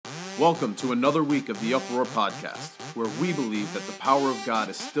Welcome to another week of the Uproar Podcast, where we believe that the power of God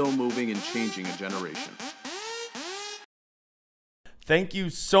is still moving and changing a generation. Thank you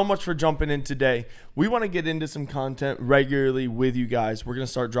so much for jumping in today. We want to get into some content regularly with you guys. We're going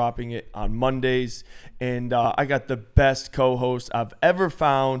to start dropping it on Mondays, and I got the best co-host I've ever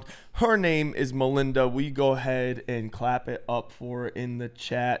found. Her name is Melinda. We go ahead and clap it up for her in the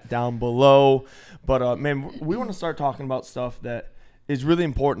chat down below. But man, we want to start talking about stuff that is really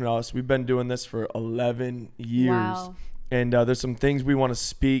important to us. We've been doing this for 11 years. Wow. And there's some things we want to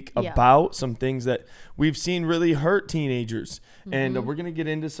speak about, some things that we've seen really hurt teenagers. Mm-hmm. And we're going to get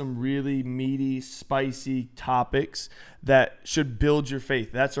into some really meaty, spicy topics that should build your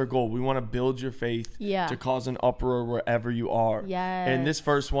faith. That's our goal. We want to build your faith to cause an uproar wherever you are. Yes. And this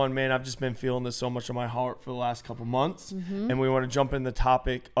first one, man, I've just been feeling this so much in my heart for the last couple months. Mm-hmm. And we want to jump in the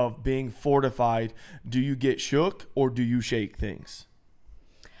topic of being fortified. Do you get shook or do you shake things?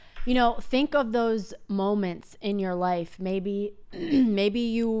 You know, think of those moments in your life. Maybe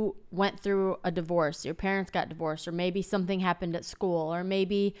you went through a divorce, your parents got divorced, or maybe something happened at school, or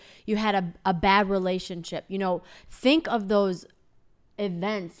maybe you had a bad relationship. You know, think of those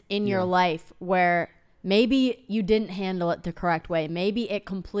events in your life where maybe you didn't handle it the correct way. Maybe it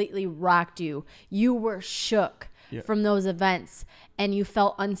completely rocked you. You were shook from those events, and you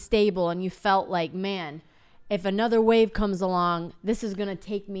felt unstable, and you felt like, man, if another wave comes along, this is going to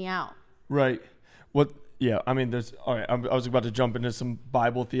take me out. Right. I mean, all right. I was about to jump into some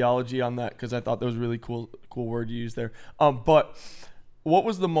Bible theology on that because I thought that was a really cool word you used there. But what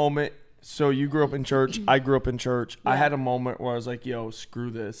was the moment? So you grew up in church. I grew up in church. Yeah. I had a moment where I was like, yo, screw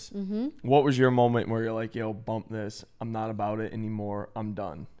this. Mm-hmm. What was your moment where you're like, yo, bump this. I'm not about it anymore. I'm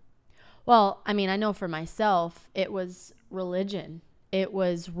done. Well, I mean, I know for myself, it was religion. It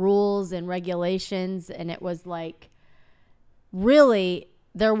was rules and regulations, and it was like, really,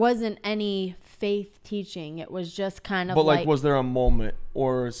 there wasn't any faith teaching. It was just kind of But like, was there a moment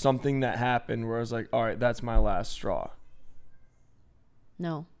or something that happened where I was like, all right, that's my last straw?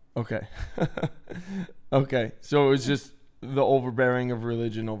 No. Okay. Okay. So it was just the overbearing of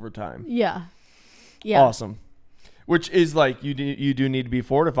religion over time. Yeah. Yeah. Awesome. Which is like, you do need to be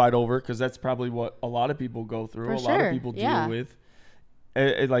fortified over, because that's probably what a lot of people go through. For a sure. lot of people deal with.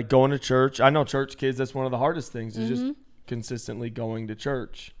 Like going to church. I know church kids, that's one of the hardest things, is just consistently going to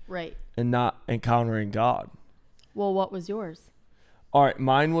church. Right. And not encountering God. Well, what was yours? All right.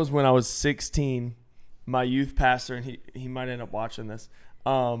 Mine was when I was 16. My youth pastor, and he might end up watching this.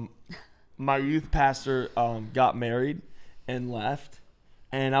 My youth pastor got married and left.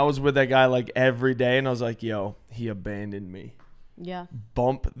 And I was with that guy like every day. And I was like, yo, he abandoned me. Yeah.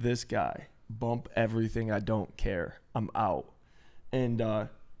 Bump this guy. Bump everything. I don't care. I'm out. And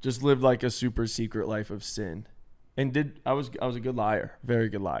just lived like a super secret life of sin. And I was a good liar. Very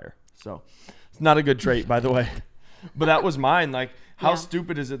good liar. So it's not a good trait, by the way. But that was mine. Like, how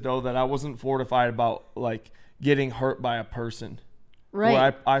stupid is it, though, that I wasn't fortified about, like, getting hurt by a person? Right.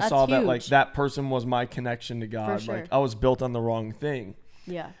 Where I saw huge. that, like, that person was my connection to God. For sure. Like, I was built on the wrong thing.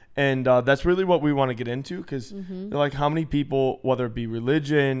 Yeah. And that's really what we want to get into, because like, how many people, whether it be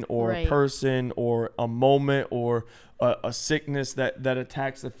religion or a person or a moment or a sickness that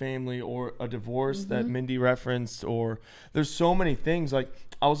attacks the family, or a divorce that Mindy referenced, or there's so many things. Like,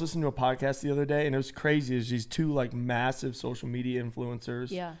 I was listening to a podcast the other day, and it was crazy. There's these two like massive social media influencers.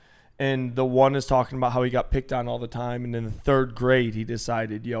 Yeah. And the one is talking about how he got picked on all the time. And in the third grade, he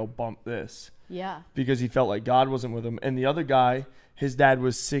decided, yo, bump this. Yeah. Because he felt like God wasn't with him. And the other guy, his dad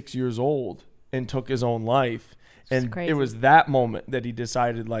was 6 years old and took his own life. And it was that moment that he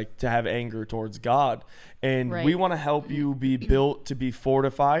decided, like, to have anger towards God. And we want to help you be built to be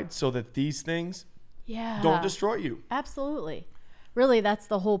fortified so that these things don't destroy you. Absolutely. Really, that's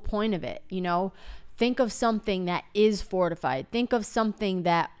the whole point of it. You know, think of something that is fortified. Think of something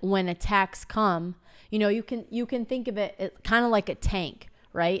that when attacks come, you know, you can think of it kind of like a tank,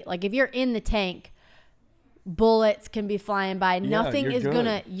 right? Like, if you're in the tank, bullets can be flying by. Nothing is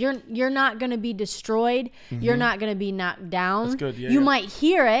gonna, you're not gonna be destroyed. You're not gonna be knocked down. That's good. You might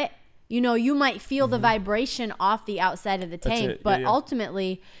hear it. You know, you might feel the vibration off the outside of the tank, but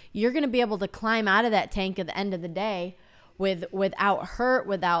ultimately you're gonna be able to climb out of that tank at the end of the day without hurt,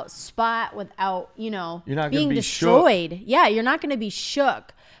 without spot, without, you know, you're not being gonna be destroyed. Shook. Yeah, you're not gonna be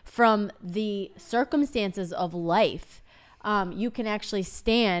shook from the circumstances of life. You can actually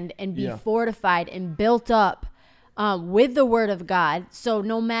stand and be fortified and built up with the word of God. So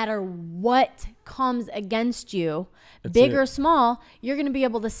no matter what comes against you, big or small, you're going to be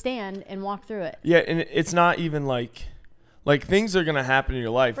able to stand and walk through it. Yeah, and it's not even like things are going to happen in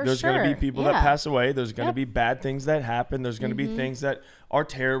your life. There's going to be people that pass away. There's going to be bad things that happen. There's going to be things that are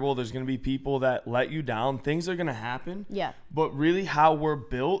terrible. There's going to be people that let you down. Things are going to happen. Yeah. But really how we're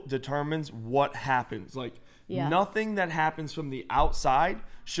built determines what happens. Like Yeah. nothing that happens from the outside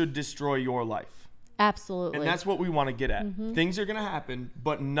should destroy your life. Absolutely. And that's what we want to get at. Things are going to happen,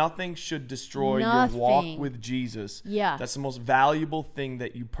 but nothing should destroy your Nothing. walk with Jesus. Yeah. That's the most valuable thing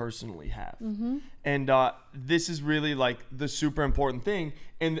that you personally have. And this is really like the super important thing.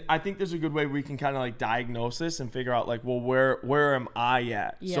 And I think there's a good way we can kind of like diagnose this and figure out like, well, where am I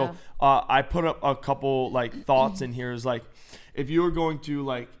at? Yeah. So I put up a couple like thoughts in here is like, if you were going to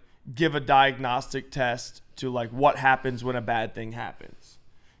like give a diagnostic test to like what happens when a bad thing happens.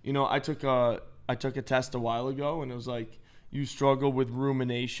 You know, I took a test a while ago, and it was like, you struggle with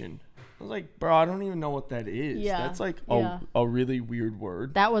rumination. I was like, bro, I don't even know what that is. Yeah. That's like Yeah. a really weird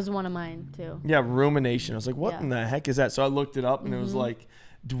word. That was one of mine too. Yeah, rumination. I was like, what Yeah. in the heck is that? So I looked it up, and it was like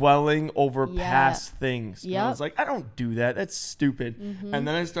dwelling over Yeah. past things. And I Yep. was like, I don't do that. That's stupid. And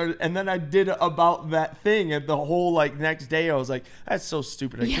then I did about that thing, and the whole like next day I was like, that's so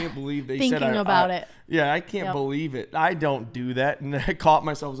stupid. I can't believe they said Thinking I, about I- it. Yeah, I can't Yep. believe it. I don't do that. And I caught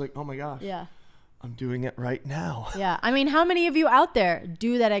myself. I was like, oh my gosh. Yeah. I'm doing it right now. Yeah. I mean, how many of you out there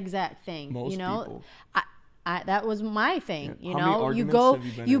do that exact thing? Most you know, people. I that was my thing. Yeah. You How many know, you arguments go have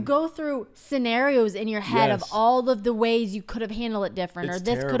you been you in? go through scenarios in your head of Yes. all of the ways you could have handled it different, It's or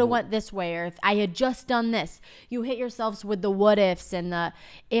this could have terrible. went this way, or if I had just done this. You hit yourselves with the what ifs and the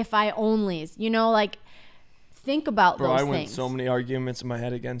if I onlys. You know, like think about Bro, those I went things. so many arguments in my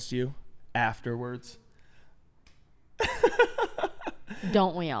head against you afterwards.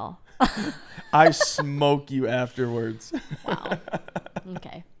 Don't we all? I smoke you afterwards. Wow.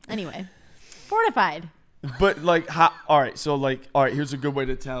 Okay. Anyway, fortified. But like, all right. So like, all right. Here's a good way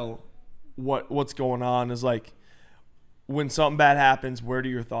to tell what's going on. Is like, when something bad happens, where do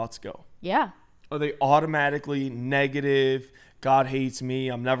your thoughts go? Yeah. Are they automatically negative? God hates me.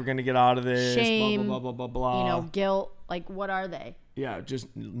 I'm never gonna get out of this. Shame, Blah blah blah blah blah. You know, guilt. Like, what are they? Yeah, just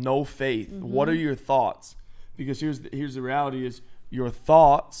no faith. Mm-hmm. What are your thoughts? Because here's the reality is your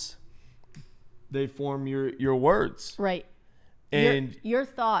thoughts, they form your words. Right. And your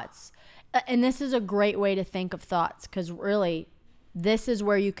thoughts. And this is a great way to think of thoughts, because really this is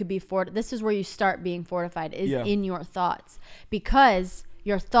where you could be this is where you start being fortified is Yeah. in your thoughts, because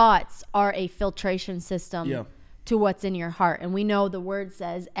your thoughts are a filtration system Yeah. to what's in your heart. And we know the word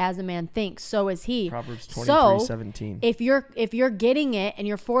says, as a man thinks, so is he. Proverbs So 23:17. if you're getting it and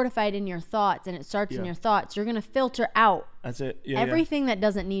you're fortified in your thoughts, and it starts in Yeah. your thoughts, you're going to filter out That's it. Yeah, everything that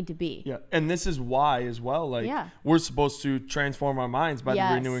doesn't need to be. Yeah. And this is why as well, like Yeah. we're supposed to transform our minds by Yes.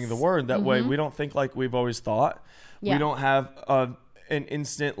 the renewing of the word. That way we don't think like we've always thought. Yeah. We don't have an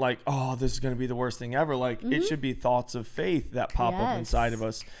instant like, oh, this is going to be the worst thing ever. Like it should be thoughts of faith that pop up Yes. inside of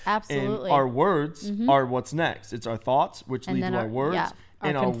us. Absolutely. And our words are what's next. It's our thoughts, which And lead then to our our- words. yeah, our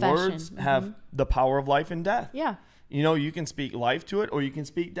and our confession. words have the power of life and death. Yeah. You know, you can speak life to it or you can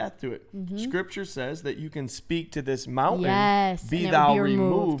speak death to it. Scripture says that you can speak to this mountain, Yes, be and it thou will be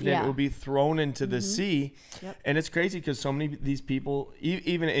removed, removed, and yeah. it will be thrown into the sea. Yep. And it's crazy because so many of these people,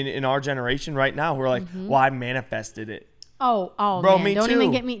 even in our generation right now, who are like, well, I manifested it. Oh, Bro, man. me Don't too. even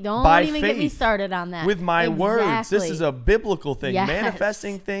get me. Don't By even get me faith, started on that. With my words. This Exactly. is a biblical thing. Yes.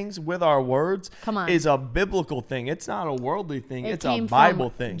 Manifesting things with our words Come on. is a biblical thing. It's not a worldly thing. It It's a came Bible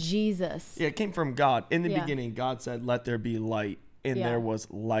from thing. Jesus. Yeah, it came from God. In the Yeah. beginning, God said, let there be light. And Yeah. there was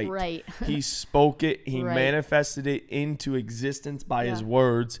light. Right. He spoke it. He Right. manifested it into existence by his Yeah.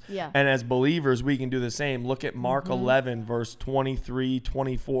 words. Yeah. And as believers, we can do the same. Look at Mark 11, verse 23,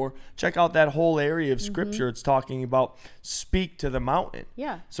 24. Check out that whole area of scripture. It's talking about speak to the mountain.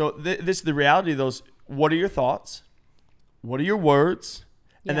 Yeah. So this is the reality of those. What are your thoughts? What are your words?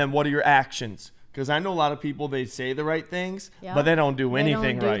 And Yeah. then what are your actions? Because I know a lot of people, they say the right things, Yeah. but they don't do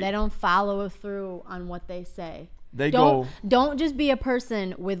anything right. They don't follow through on what they say. They Don't just be a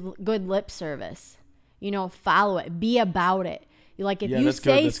person with good lip service. You know, follow it. Be about it. Like if Yeah, you that's good,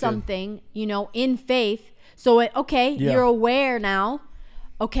 say that's good. something, you know, in faith, so Yeah. you're aware now.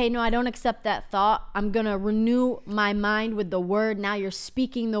 Okay, no, I don't accept that thought. I'm going to renew my mind with the word. Now you're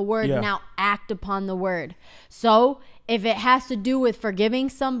speaking the word. Yeah. Now act upon the word. So if it has to do with forgiving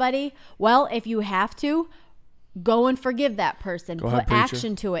somebody, well, if you have to, go and forgive that person. Go Put ahead, preacher.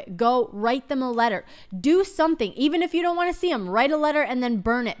 action to it. Go write them a letter. Do something. Even if you don't want to see them, write a letter and then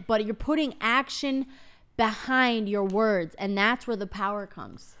burn it. But you're putting action behind your words. And that's where the power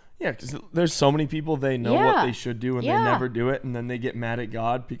comes. Yeah, because there's so many people, they know what Yeah. they should do and Yeah. they never do it. And then they get mad at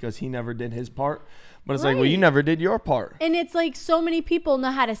God because he never did his part. But it's like, well, Right. you never did your part. And it's like so many people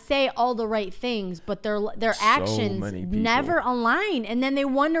know how to say all the right things, but their actions many people. never align. And then they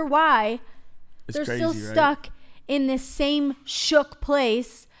wonder why It's they're crazy, still right? stuck in this same shook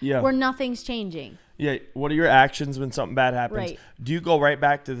place Yeah. where nothing's changing. Yeah. What are your actions when something bad happens? Right. Do you go right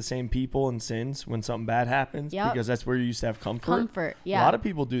back to the same people and sins when something bad happens? Yep. Because that's where you used to have comfort. Comfort, yeah. A lot of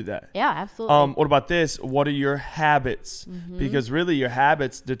people do that. Yeah, absolutely. What about this? What are your habits? Mm-hmm. Because really your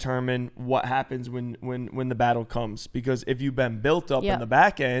habits determine what happens when the battle comes. Because if you've been built up in Yep. the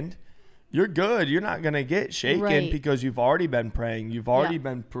back end, you're good. You're not going to get shaken Right. because you've already been praying. You've already Yep.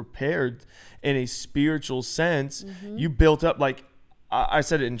 been prepared in a spiritual sense. Mm-hmm. You built up, like I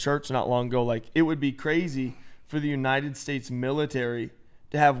said it in church not long ago, like it would be crazy for the United States military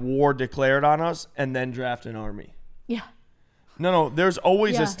to have war declared on us and then draft an army. yeah. No, there's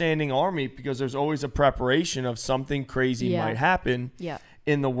always Yeah. a standing army because there's always a preparation of something crazy Yeah. might happen Yeah.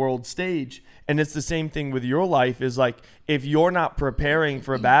 in the world stage. And it's the same thing with your life is like, if you're not preparing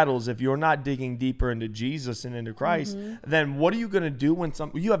for battles, if you're not digging deeper into Jesus and into Christ, then what are you going to do when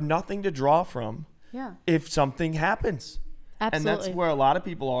you have nothing to draw from Yeah. if something happens? Absolutely. And that's where a lot of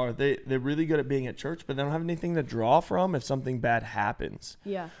people are. They're really good at being at church, but they don't have anything to draw from if something bad happens.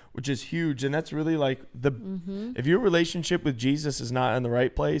 Yeah. Which is huge. And that's really like if your relationship with Jesus is not in the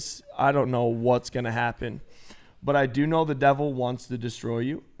right place, I don't know what's going to happen. But I do know the devil wants to destroy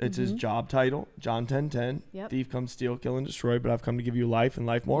you. It's his job title, John 10:10. Yep. Thief comes, steal, kill, and destroy, but I've come to give you life and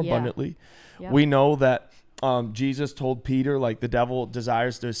life more Yeah. abundantly. Yep. We know that Jesus told Peter, like, the devil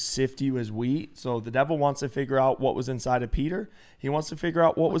desires to sift you as wheat. So the devil wants to figure out what was inside of Peter. He wants to figure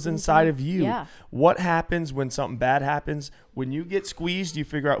out what was inside of you. Yeah. What happens when something bad happens? When you get squeezed, you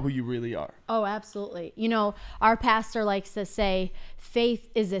figure out who you really are. Oh, absolutely. You know, our pastor likes to say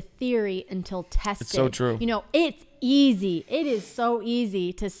faith is a theory until tested. It's so true. You know, it's easy. It is so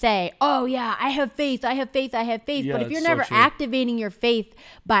easy to say, oh, yeah, I have faith. I have faith. I have faith. Yeah, but if you're it's so never true. activating your faith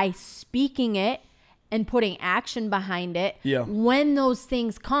by speaking it and putting action behind it, Yeah. when those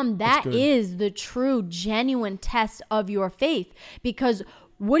things come, that good. is the true, genuine test of your faith. Because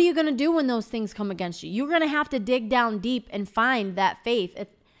what are you going to do when those things come against you? You're going to have to dig down deep and find that faith. And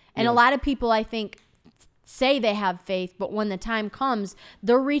Yeah. a lot of people, I think, say they have faith, but when the time comes,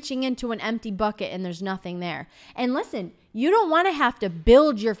 they're reaching into an empty bucket and there's nothing there. And listen, you don't want to have to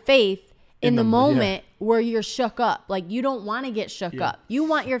build your faith in the moment where you're shook up. Like, you don't want to get shook up. You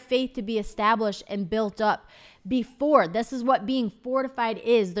want your faith to be established and built up before. This is what being fortified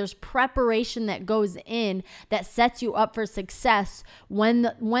is. There's preparation that goes in that sets you up for success when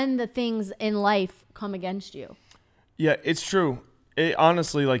the things in life come against you. Yeah, it's true.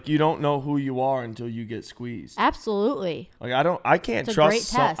 Honestly, like, you don't know who you are until you get squeezed. Absolutely. Like, I can't It's a great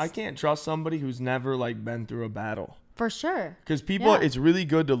trust test. I can't trust somebody who's never like been through a battle. For sure. Because people, Yeah. it's really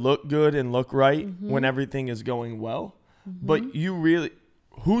good to look good and look right when everything is going well. But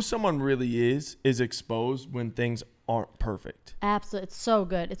who someone really is exposed when things aren't perfect. Absolutely. It's so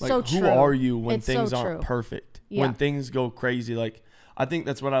good. It's Like, so true. who are you when It's things so aren't true. perfect? Yeah. When things go crazy. Like, I think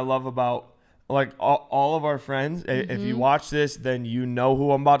that's what I love about like all of our friends. If you watch this, then you know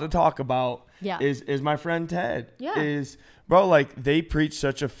who I'm about to talk about. Yeah. Is my friend Ted. Yeah. Bro, like, they preach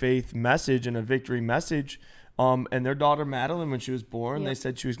such a faith message and a victory message. And their daughter Madeline, when she was born, Yep. they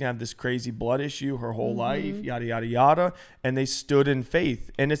said she was gonna have this crazy blood issue her whole life, yada yada yada. And they stood in faith.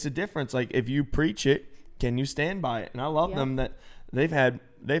 And it's a difference. Like, if you preach it, can you stand by it? And I love Yep. them that they've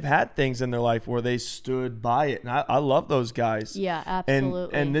had things in their life where they stood by it. And I love those guys. Yeah,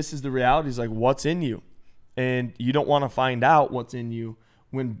 absolutely. And this is the reality, is like, what's in you? And you don't want to find out what's in you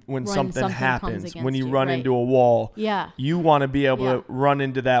when something something happens, comes when against you you, run right. into a wall. Yeah. You want to be able Yeah. to run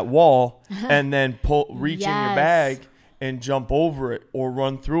into that wall and then reach in your Yes. bag and jump over it or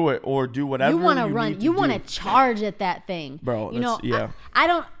run through it or do whatever You want to need run. You want to do. charge at that thing, Bro, You know, yeah. I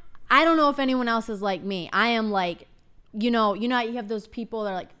don't know if anyone else is like me. I am like, you know how you have those people that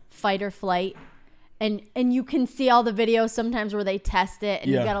are like fight or flight, and you can see all the videos sometimes where they test it, and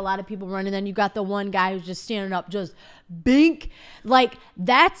Yeah. you got a lot of people running. Then you got the one guy who's just standing up, just bink. Like,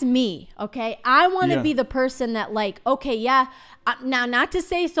 that's me. Okay, I want to Yeah. be the person that, like, okay, yeah. Now, not to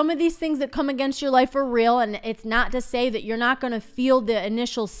say some of these things that come against your life are real, and it's not to say that you're not going to feel the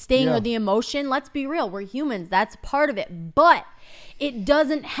initial sting Yeah. or the emotion. Let's be real. We're humans. That's part of it. But it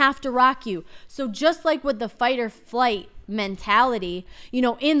doesn't have to rock you. So just like with the fight or flight mentality, you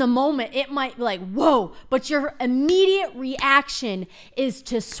know, in the moment, it might be like, whoa, but your immediate reaction is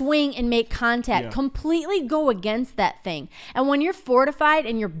to swing and make contact, Yeah. completely go against that thing. And when you're fortified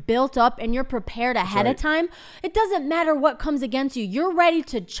and you're built up and you're prepared ahead right. of time, it doesn't matter what comes against you. You're ready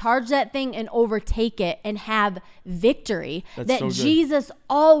to charge that thing and overtake it and have victory That's that so good. Jesus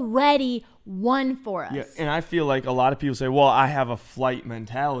already won for us. Yeah, and I feel like a lot of people say, well, I have a flight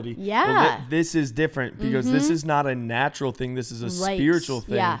mentality. Yeah. Well, this is different because this is not a natural thing. This is a Right. spiritual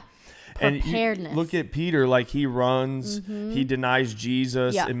thing. Yeah. Preparedness. Look at Peter, like he runs, he denies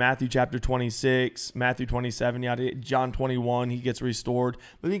Jesus in Matthew chapter 26, Matthew 27, John 21, he gets restored,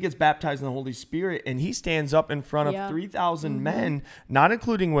 but then he gets baptized in the Holy Spirit, and he stands up in front of 3,000 men, not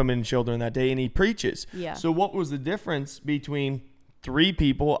including women and children that day, and he preaches. Yeah. So what was the difference between 3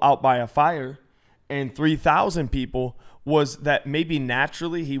 people out by a fire and 3,000 people was that maybe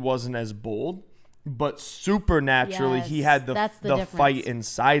naturally he wasn't as bold, but supernaturally he had the fight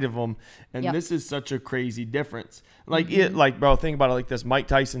inside of him. And this is such a crazy difference. Like bro, think about it like this. Mike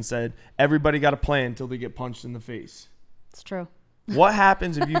Tyson said, everybody got a plan until they get punched in the face. It's true. What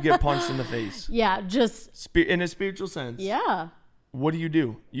happens if you get punched in the face? Yeah, just in a spiritual sense. Yeah. What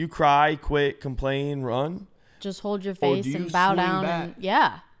do? You cry, quit, complain, run? Just hold your face and bow down and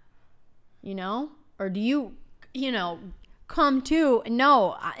or do you come to?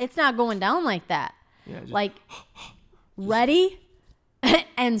 No, it's not going down like that. Yeah, like ready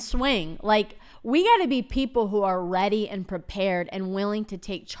and swing. Like we got to be people who are ready and prepared and willing to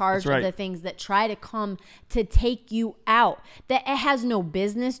take charge of the things that try to come to take you out. That it has no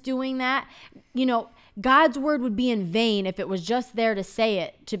business doing that. God's word would be in vain if it was just there to say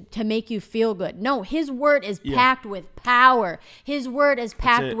it, to make you feel good. No, his word is packed with power. His word is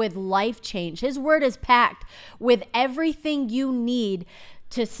packed with life change. His word is packed with everything you need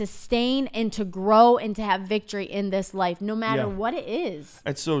to sustain and to grow and to have victory in this life, no matter what it is.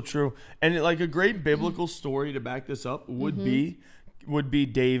 That's so true. And like a great biblical story to back this up would be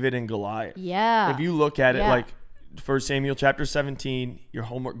David and Goliath. Yeah. If you look at it like 1 Samuel chapter 17, your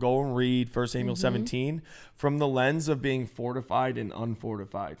homework, go and read 1 Samuel 17 from the lens of being fortified and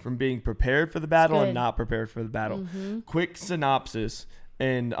unfortified, from being prepared for the battle and not prepared for the battle. Quick synopsis,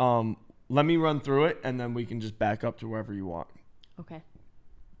 and let me run through it, and then we can just back up to wherever you want. Okay.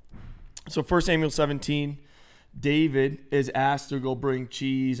 So 1 Samuel 17, David is asked to go bring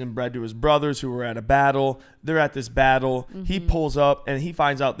cheese and bread to his brothers who were at a battle. They're at this battle. He pulls up and he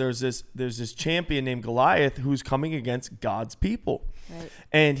finds out there's this champion named Goliath who's coming against God's people. Right.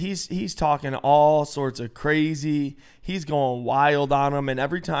 And he's talking all sorts of crazy. He's going wild on them. And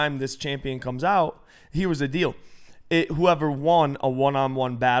every time this champion comes out, here was the deal. Whoever won a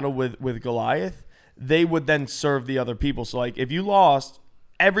one-on-one battle with Goliath, they would then serve the other people. So like if you lost,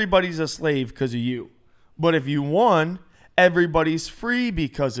 everybody's a slave because of you. But if you won, everybody's free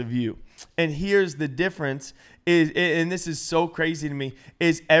because of you. And here's the difference, and this is so crazy to me,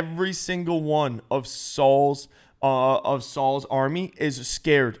 is every single one of Saul's army is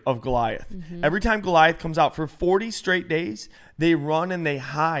scared of Goliath. Every time Goliath comes out for 40 straight days, they run and they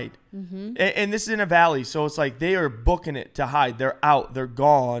hide. And this is in a valley, so it's like they are booking it to hide. They're out, they're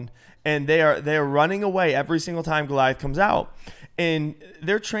gone, and they are running away every single time Goliath comes out. And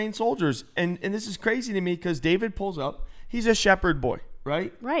they're trained soldiers. And this is crazy to me because David pulls up. He's a shepherd boy,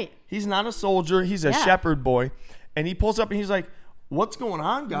 right? Right. He's not a soldier. He's a shepherd boy. And he pulls up and he's like, what's going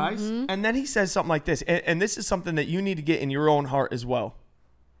on, guys? And then he says something like this. And this is something that you need to get in your own heart as well.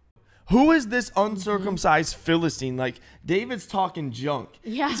 Who is this uncircumcised Philistine? Like, David's talking junk.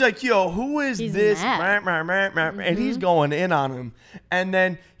 Yeah. He's like, yo, who is this? And he's going in on him. And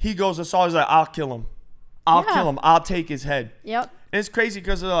then he goes to Saul. He's like, I'll kill him. I'll kill him. I'll take his head. Yep. And it's crazy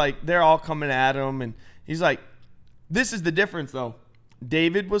because they're all coming at him. And he's like, this is the difference, though.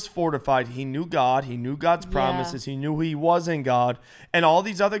 David was fortified. He knew God. He knew God's promises. He knew who he was in God. And all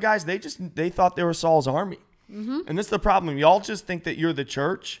these other guys, they thought they were Saul's army. And this is the problem. Y'all just think that you're the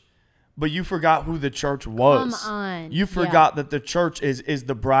church, but you forgot who the church was. Come on. You forgot that the church is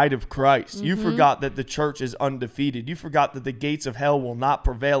the bride of Christ. You forgot that the church is undefeated. You forgot that the gates of hell will not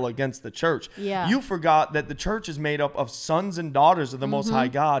prevail against the church. Yeah. You forgot that the church is made up of sons and daughters of the Most High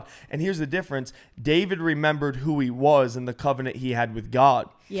God. And here's the difference. David remembered who he was and the covenant he had with God.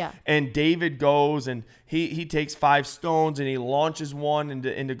 Yeah. And David goes and he takes 5 stones and he launches one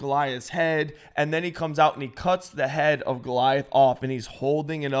into Goliath's head. And then he comes out and he cuts the head of Goliath off and he's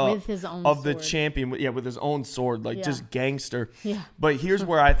holding it up with his own of sword. The champion. With his own sword, just gangster. Yeah. But here's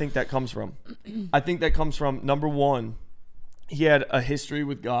where I think that comes from. I think that comes from, number one, he had a history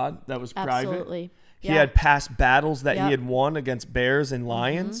with God that was private. Absolutely. He had past battles that he had won against bears and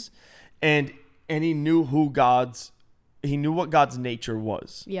lions. And he knew he knew what God's nature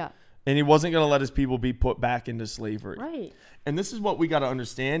was. Yeah. And he wasn't going to let his people be put back into slavery. Right. And this is what we got to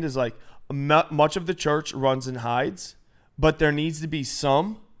understand is like much of the church runs and hides, but there needs to be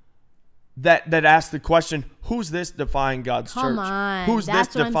some that ask the question, who's this defying God's Come church? on. Who's That's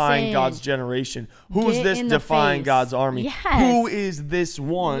this what I'm defying saying. God's generation? Who's Get this in the defying face. God's army? Yes. Who is this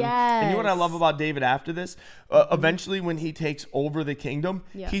one? And you know what I Yes. love about David after this? Eventually, when he takes over the kingdom,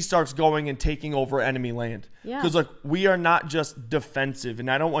 Yeah. he starts going and taking over enemy land. Yeah. Because, look, we are not just defensive. And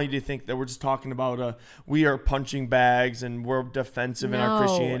I don't want you to think that we're just talking about we are punching bags and we're defensive in our No.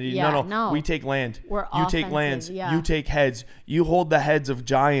 Christianity. Yeah, no. no. We take land. We're you take offensive, lands. yeah. You take heads. You hold the heads of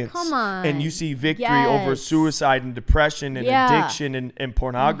giants. Come on. And you see victory over Yes. suicide and depression and Yeah. addiction and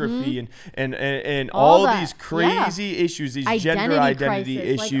pornography and all of that. these crazy issues, these Identity gender identity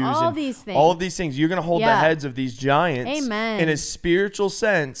crisis, like issues, all and these things. all of these things. You're gonna hold the Yeah. heads of these giants Amen. in a spiritual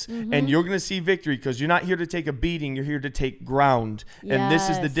sense, and you're gonna see victory because you're not here to take a beating. You're here to take ground, and this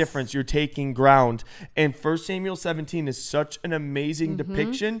is the Yes. difference. You're taking ground. And 1 Samuel 17 is such an amazing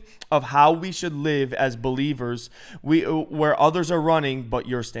depiction of how we should live as believers. Where others are running, but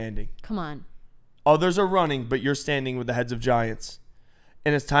you're standing. Come on. Others are running, but you're standing with the heads of giants.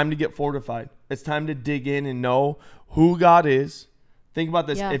 And it's time to get fortified. It's time to dig in and know who God is. Think about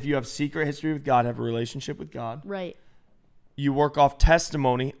this. Yeah. If you have secret history with God, have a relationship with God, Right. you work off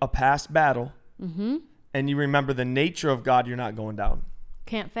testimony, a past battle, and you remember the nature of God, you're not going down.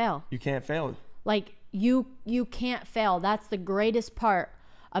 Can't fail. You can't fail. Like you can't fail. That's the greatest part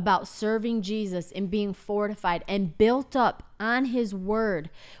about serving Jesus and being fortified and built up on his word,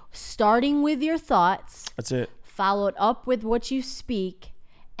 starting with your thoughts, That's it. followed up with what you speak,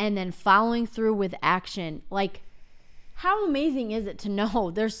 and then following through with action. Like, how amazing is it to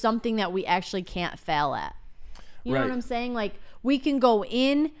know there's something that we actually can't fail at? You know Right. what I'm saying? Like, we can go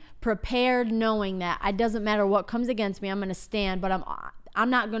in prepared knowing that it doesn't matter what comes against me, I'm going to stand, but I'm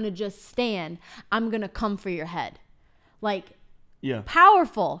not going to just stand. I'm going to come for your head. Like, Yeah.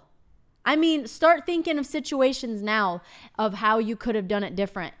 powerful. I mean, start thinking of situations now of how you could have done it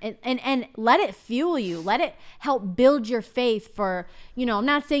different, and let it fuel you. Let it help build your faith for, I'm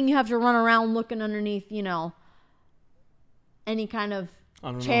not saying you have to run around looking underneath, any kind of I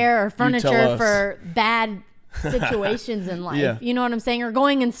don't know. chair or You tell furniture us. for bad situations in life. Yeah. You know what I'm saying? Or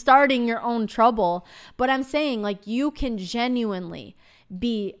going and starting your own trouble. But I'm saying, like, you can genuinely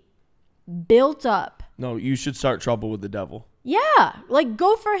be built up. No, you should start trouble with the devil. Yeah, like,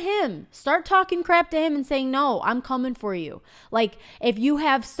 go for him. Start talking crap to him and saying, no, I'm coming for you. Like, if you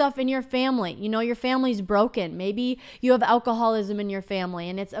have stuff in your family, your family's broken. Maybe you have alcoholism in your family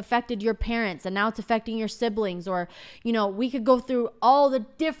and it's affected your parents and now it's affecting your siblings. Or, we could go through all the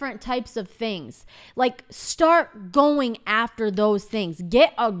different types of things. Like, start going after those things.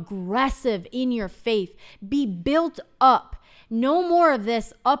 Get aggressive in your faith. Be built up. No more of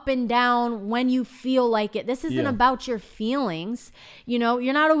this up and down when you feel like it. This isn't about your feelings.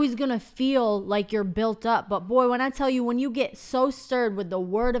 You're not always going to feel like you're built up. But boy, when I tell you, when you get so stirred with the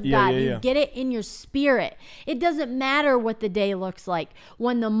word of God, you get it in your spirit. It doesn't matter what the day looks like.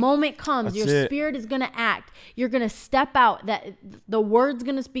 When the moment comes, That's your it. spirit is going to act. You're going to step out. That the word's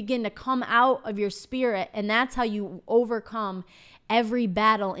going to begin to come out of your spirit. And that's how you overcome every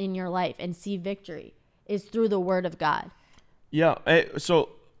battle in your life and see victory, is through the word of God. Yeah. So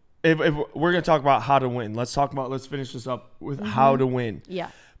if we're going to talk about how to win, let's finish this up with how to win. Yeah.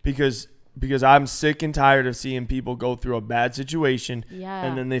 Because I'm sick and tired of seeing people go through a bad situation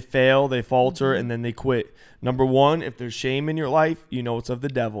and then they fail, they falter, and then they quit. Number one, if there's shame in your life, it's of the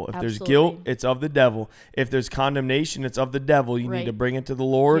devil. If there's guilt, it's of the devil. If there's condemnation, it's of the devil. You need to bring it to the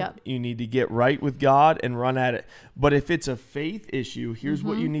Lord. Yep. You need to get right with God and run at it. But if it's a faith issue, here's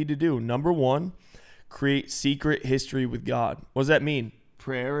what you need to do. Number one, create secret history with God. What does that mean?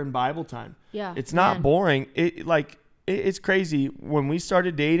 Prayer and Bible time. Yeah. It's not Man. boring. It's crazy. When we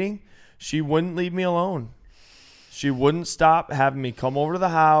started dating, she wouldn't leave me alone. She wouldn't stop having me come over to the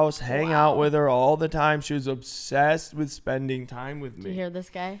house, hang out with her all the time. She was obsessed with spending time with me. Do you hear this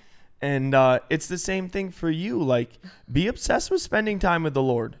guy? And it's the same thing for you. Like, be obsessed with spending time with the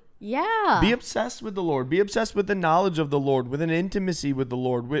Lord. Yeah. Be obsessed with the Lord. Be obsessed with the knowledge of the Lord, with an intimacy with the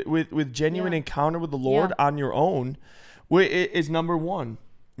Lord, with genuine encounter with the Lord on your own. Is number one.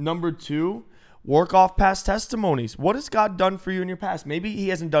 Number two, work off past testimonies. What has God done for you in your past? Maybe he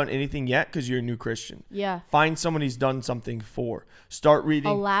hasn't done anything yet because you're a new Christian. Yeah. Find someone he's done something for. Start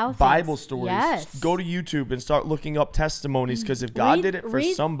reading Allow Bible things. stories. Yes. Go to YouTube and start looking up testimonies, because if God did it for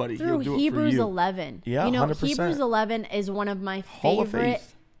somebody, he'll do it for Hebrews you. 11. Yeah, 100%. Hebrews 11 is one of my Hall of favorite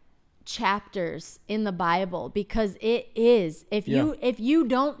faith. chapters in the Bible, because it is, if you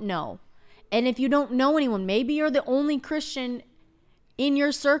don't know, and if you don't know anyone, maybe you're the only Christian in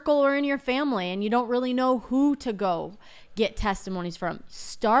your circle or in your family and you don't really know who to go get testimonies from,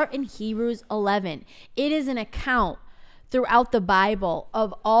 start in Hebrews 11. It is an account throughout the Bible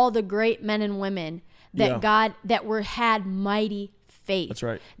of all the great men and women that had mighty faith. That's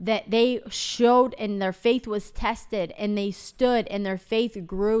right. That they showed and their faith was tested and they stood and their faith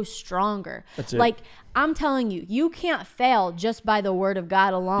grew stronger. That's it. Like, I'm telling you, you can't fail just by the word of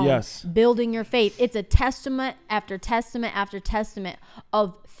God alone. Yes. Building your faith. It's a testament after testament after testament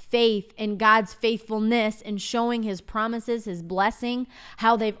of faith in God's faithfulness and showing his promises, his blessing,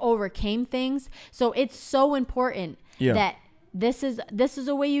 how they've overcame things. So it's so important that this is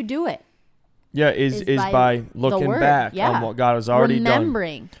a way you do it. Yeah, is by looking back on what God has already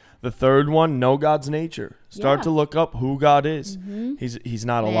Remembering. done. The third one, know God's nature. Start to look up who God is. He's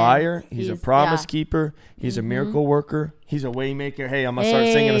not a liar. He's a promise keeper. He's a miracle worker. He's a way maker. Hey, I'm going to start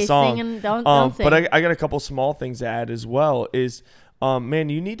singing a song. Don't sing. But I got a couple small things to add as well is, man,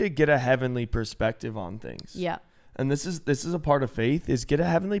 you need to get a heavenly perspective on things. Yeah. And this is a part of faith, is get a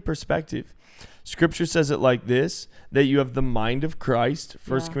heavenly perspective. Scripture says it like this, that you have the mind of Christ,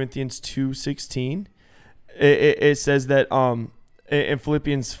 1 Corinthians 2:16. It says that in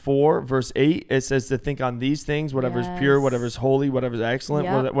Philippians 4, verse 8, it says to think on these things, whatever is pure, whatever is holy, whatever is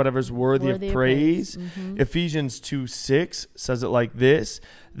excellent, whatever is worthy of praise. Ephesians 2:6 says it like this,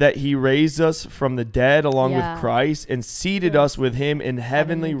 that he raised us from the dead along with Christ and seated us with him in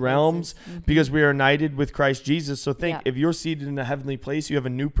heavenly realms because we are united with Christ Jesus. So think, if you're seated in a heavenly place, you have a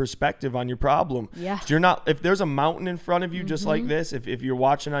new perspective on your problem. So you're not, if there's a mountain in front of you just like this, if you're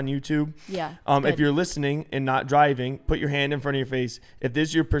watching on YouTube, if you're listening and not driving, put your hand in front of your face. If this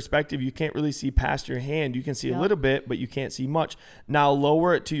is your perspective, you can't really see past your hand. You can see a little bit, but you can't see much. Now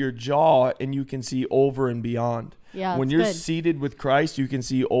lower it to your jaw and you can see over and beyond. When you're seated with Christ, you can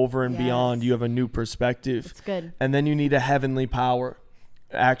see over and beyond. You have a new perspective. It's good. And then you need a heavenly power.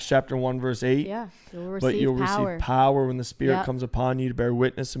 Acts chapter 1, verse 8. You'll receive power when the Spirit comes upon you to bear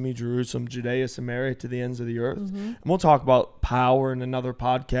witness of me, Jerusalem, Judea, Samaria, to the ends of the earth. And we'll talk about power in another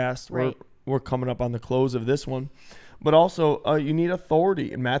podcast. We're coming up on the close of this one. But also, you need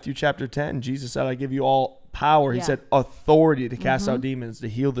authority. In Matthew chapter 10, Jesus said, I give you all power. He said authority to cast out demons, to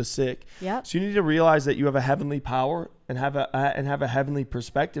heal the sick. So you need to realize that you have a heavenly power and have a heavenly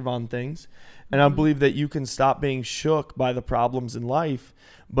perspective on things. And I believe that you can stop being shook by the problems in life,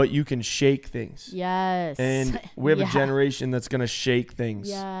 but you can shake things. And we have a generation that's going to shake things.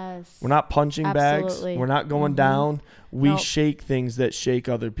 We're not punching bags. We're not going down. We shake things that shake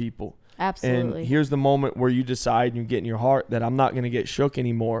other people. And here's the moment where you decide and you get in your heart that I'm not going to get shook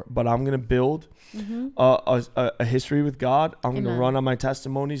anymore, but I'm going to build a history with God. I'm going to run on my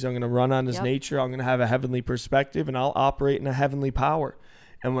testimonies. I'm going to run on his nature. I'm going to have a heavenly perspective, and I'll operate in a heavenly power.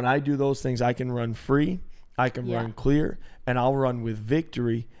 And when I do those things, I can run free, I can run clear, and I'll run with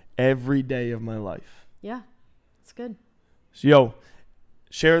victory every day of my life. It's good. So,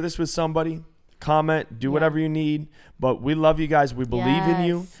 share this with somebody. Comment, do whatever you need, but we love you guys. We believe in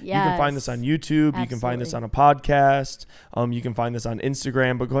you. You can find this on YouTube. You can find this on a podcast. You can find this on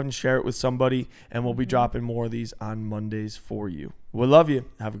Instagram, but go ahead and share it with somebody, and we'll be dropping more of these on Mondays for you. We love you.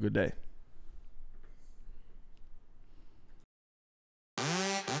 Have a good day.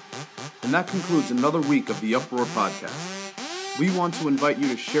 And that concludes another week of the Uproar Podcast. We want to invite you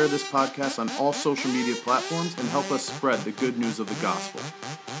to share this podcast on all social media platforms and help us spread the good news of the gospel.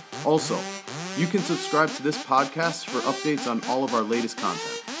 Also, you can subscribe to this podcast for updates on all of our latest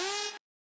content.